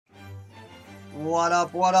What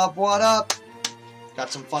up, what up, what up?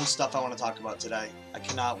 Got some fun stuff I want to talk about today. I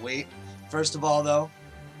cannot wait. First of all, though,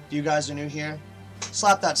 if you guys are new here,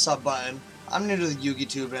 slap that sub button. I'm new to the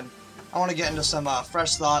Yugi-tubing. I want to get into some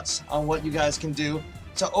fresh thoughts on what you guys can do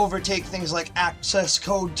to overtake things like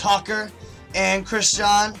Accesscode Talker and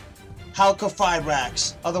Christian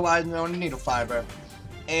Halka-Fibrax, otherwise known as Needle Fiber.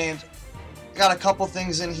 And I got a couple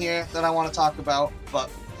things in here that I want to talk about, but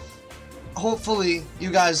hopefully you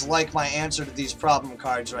guys like my answer to these problem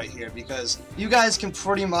cards right here, because you guys can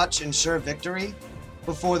pretty much ensure victory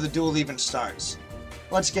before the duel even starts.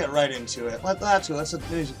 Let's get right into it. Let's let the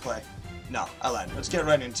music play. No, I lied. Let's get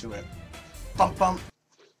right into it. Bump bump.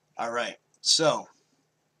 Alright, so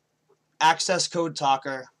Accesscode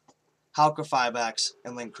Talker, Halka-Fibrax,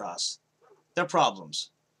 and Link Cross. They're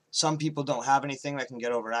problems. Some people don't have anything that can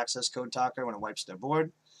get over Accesscode Talker when it wipes their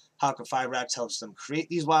board. Halka-Fibrax helps them create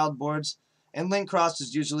these wild boards, and Link Cross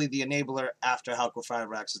is usually the enabler after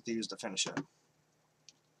Halka-Fibrax is used to finish it.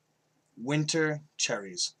 Winter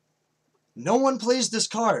Cherries. No one plays this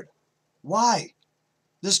card. Why?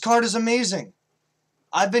 This card is amazing.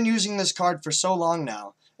 I've been using this card for so long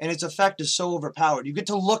now, and its effect is so overpowered. You get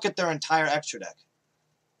to look at their entire extra deck.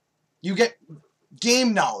 You get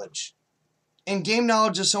game knowledge. And game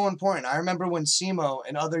knowledge is so important. I remember when Simo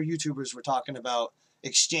and other YouTubers were talking about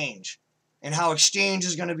Exchange, and how Exchange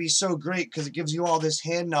is going to be so great because it gives you all this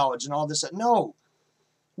hand knowledge and all this. No.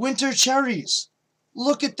 Winter Cherries.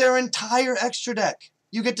 Look at their entire extra deck.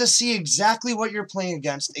 You get to see exactly what you're playing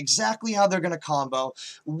against, exactly how they're going to combo,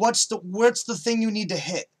 what's the thing you need to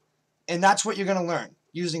hit. And that's what you're going to learn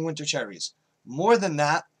using Winter Cherries. More than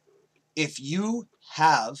that, if you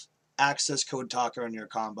have Accesscode Talker in your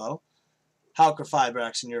combo,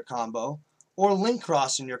 Halka-Fibrax in your combo, or Link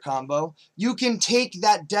Cross in your combo, you can take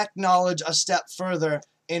that deck knowledge a step further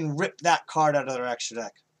and rip that card out of their extra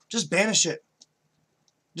deck. Just banish it.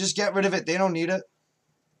 Just get rid of it. They don't need it.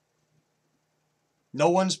 No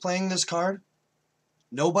one's playing this card.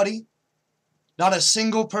 Nobody. Not a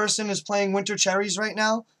single person is playing Winter Cherries right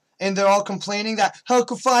now, and they're all complaining that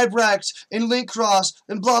Halka-Fibrax and Link Cross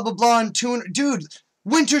and blah blah blah and Tune. Dude,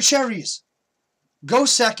 Winter Cherries. Go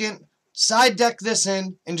second. Side deck this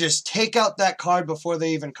in and just take out that card before they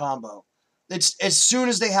even combo. It's as soon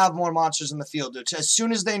as they have more monsters in the field. As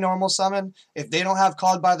soon as they normal summon, if they don't have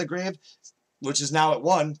Called by the Grave, which is now at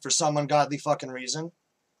 1 for some ungodly fucking reason,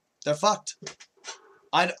 they're fucked.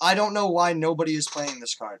 I don't know why nobody is playing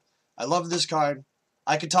this card. I love this card.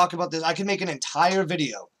 I could talk about this. I could make an entire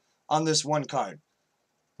video on this one card.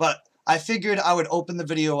 But I figured I would open the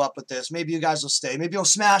video up with this. Maybe you guys will stay. Maybe you'll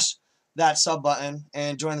smash that sub button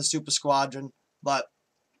and join the Super Squadron. But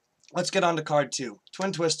let's get on to card 2.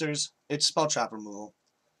 Twin Twisters. It's spell trap removal.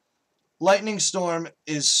 Lightning Storm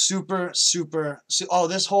is super. Oh,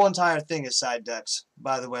 this whole entire thing is side decks,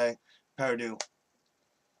 by the way. Perdue.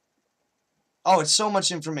 Oh, it's so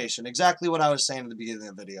much information. Exactly what I was saying at the beginning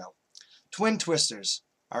of the video. Twin Twisters.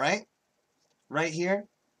 Alright? Right here.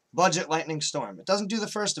 Budget Lightning Storm. It doesn't do the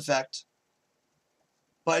first effect,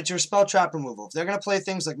 but it's your spell trap removal. If they're going to play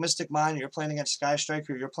things like Mystic Mine, or you're playing against Sky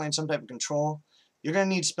Striker, or you're playing some type of control, you're going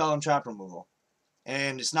to need spell and trap removal.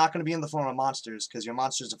 And it's not going to be in the form of monsters, because your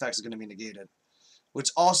monster's effect is going to be negated.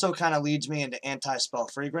 Which also kind of leads me into Anti-Spell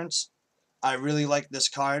Fragrance. I really like this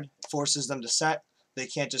card. It forces them to set. They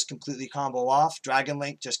can't just completely combo off. Dragon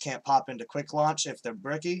Link just can't pop into Quick Launch if they're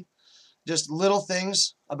bricky. Just little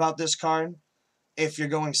things about this card. If you're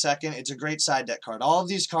going second, it's a great side deck card. All of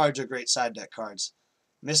these cards are great side deck cards.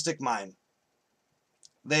 Mystic Mine.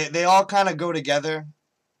 They all kind of go together,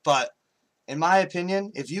 but in my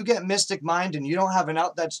opinion, if you get Mystic Mine and you don't have an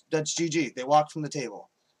out, that's GG. They walk from the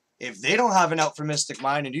table. If they don't have an out for Mystic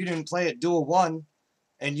Mine and you didn't play it Duel 1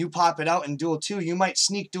 and you pop it out in Duel 2, you might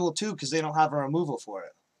sneak Duel 2 because they don't have a removal for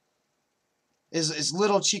it. It's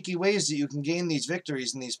little cheeky ways that you can gain these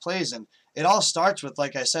victories and these plays, and it all starts with,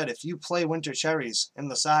 like I said, if you play Winter Cherries in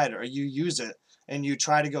the side or you use it and you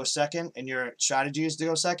try to go second and your strategy is to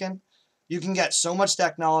go second, you can get so much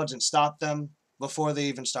deck knowledge and stop them before they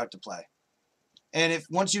even start to play. And if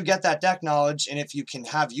once you get that deck knowledge, and if you can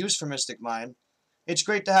have use for Mystic Mine, it's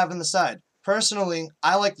great to have in the side. Personally,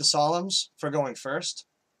 I like the Solemns for going first.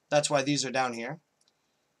 That's why these are down here.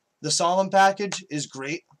 The Solemn package is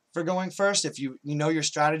great for going first. If you know your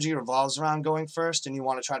strategy revolves around going first and you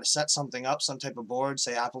want to try to set something up, some type of board,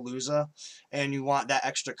 say Appaloosa, and you want that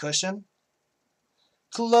extra cushion.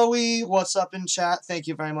 Chloe, what's up in chat? Thank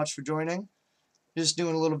you very much for joining. Just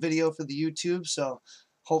doing a little video for the YouTube, so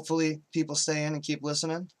hopefully people stay in and keep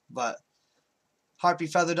listening. But Harpy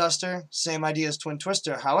Feather Duster, same idea as Twin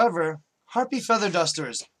Twister. However, Harpy Feather Duster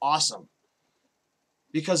is awesome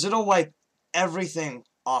because it'll wipe everything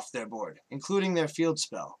off their board, including their field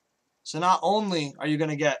spell. So not only are you going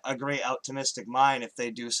to get a great out to Mystic Mine if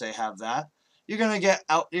they do say have that, you're going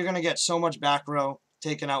to get so much back row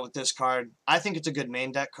taken out with this card. I think it's a good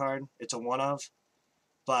main deck card. It's a one of,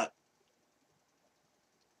 but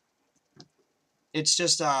it's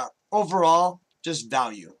just overall just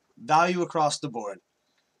value across the board.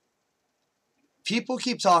 People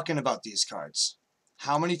keep talking about these cards.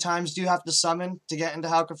 How many times do you have to summon to get into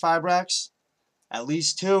Halqifibrax? At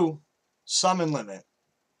least 2. Summon limit.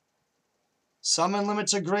 Summon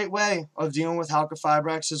limit's a great way of dealing with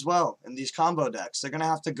Halqifibrax as well in these combo decks. They're going to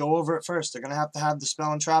have to go over it first. They're going to have the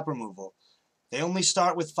spell and trap removal. They only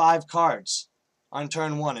start with 5 cards on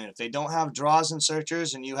turn 1, and if they don't have draws and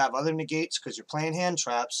searchers and you have other negates because you're playing hand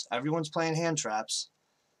traps, everyone's playing hand traps.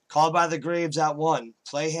 Called by the Graves at 1,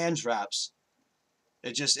 play hand traps.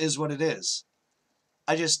 It just is what it is.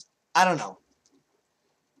 I don't know.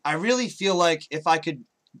 I really feel like if I could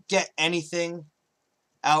get anything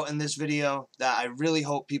out in this video that I really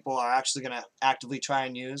hope people are actually going to actively try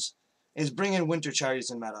and use is bring in Winter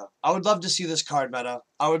Cherries in meta. I would love to see this card meta.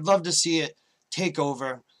 I would love to see it take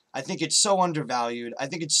over. I think it's so undervalued. I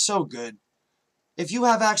think it's so good. If you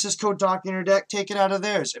have Accesscode Dock in your deck, take it out of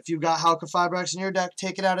theirs. If you've got Halqifibrax in your deck,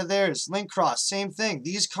 take it out of theirs. Link Cross, same thing.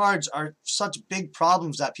 These cards are such big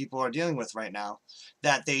problems that people are dealing with right now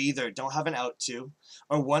that they either don't have an out to,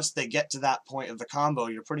 or once they get to that point of the combo,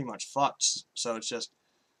 you're pretty much fucked. So it's just,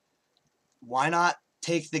 why not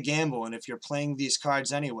take the gamble? And if you're playing these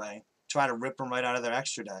cards anyway, try to rip them right out of their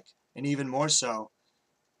extra deck. And even more so,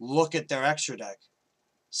 look at their extra deck.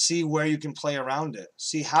 See where you can play around it.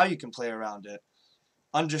 See how you can play around it.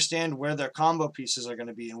 Understand where their combo pieces are going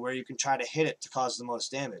to be and where you can try to hit it to cause the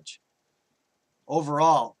most damage.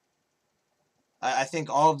 Overall, I think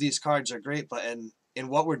all of these cards are great, but in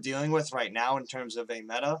what we're dealing with right now in terms of a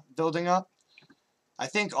meta building up, I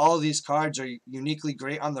think all of these cards are uniquely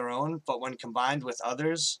great on their own, but when combined with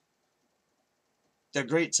others, they're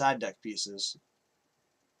great side deck pieces.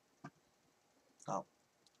 Oh.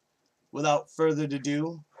 Without further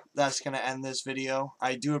ado, that's going to end this video.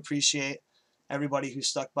 I do appreciate everybody who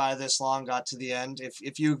stuck by this long, got to the end.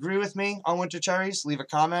 If you agree with me on Winter Cherries, leave a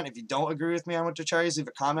comment. If you don't agree with me on Winter Cherries, leave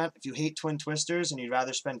a comment. If you hate Twin Twisters and you'd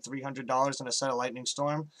rather spend $300 on a set of Lightning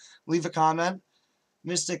Storm, leave a comment.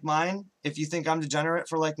 Mystic Mine, if you think I'm degenerate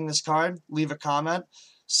for liking this card, leave a comment.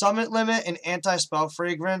 Summit Limit and Anti-Spell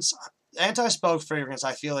Fragrance. Anti-Spell Fragrance,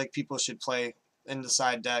 I feel like people should play in the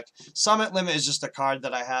side deck. Summit Limit is just a card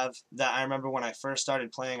that I have that I remember when I first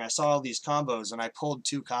started playing. I saw all these combos and I pulled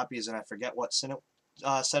 2 copies and I forget what set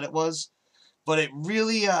it was. But it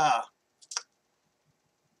really,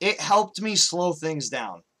 it helped me slow things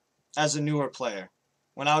down as a newer player.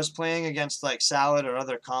 When I was playing against like Salad or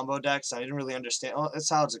other combo decks, I didn't really understand. Well,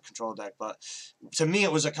 Salad's a control deck, but to me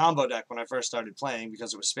it was a combo deck when I first started playing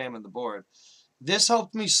because it was spamming the board. This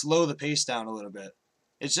helped me slow the pace down a little bit.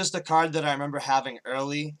 It's just a card that I remember having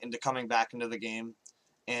early into coming back into the game,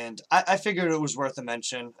 and I figured it was worth a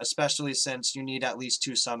mention, especially since you need at least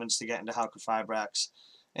 2 summons to get into Halqifibrax,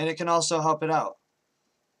 and it can also help it out.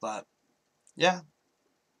 But, yeah.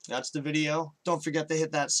 That's the video. Don't forget to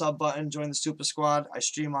hit that sub button. Join the Supa Squad. I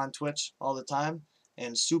stream on Twitch all the time.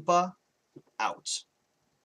 And Supa out.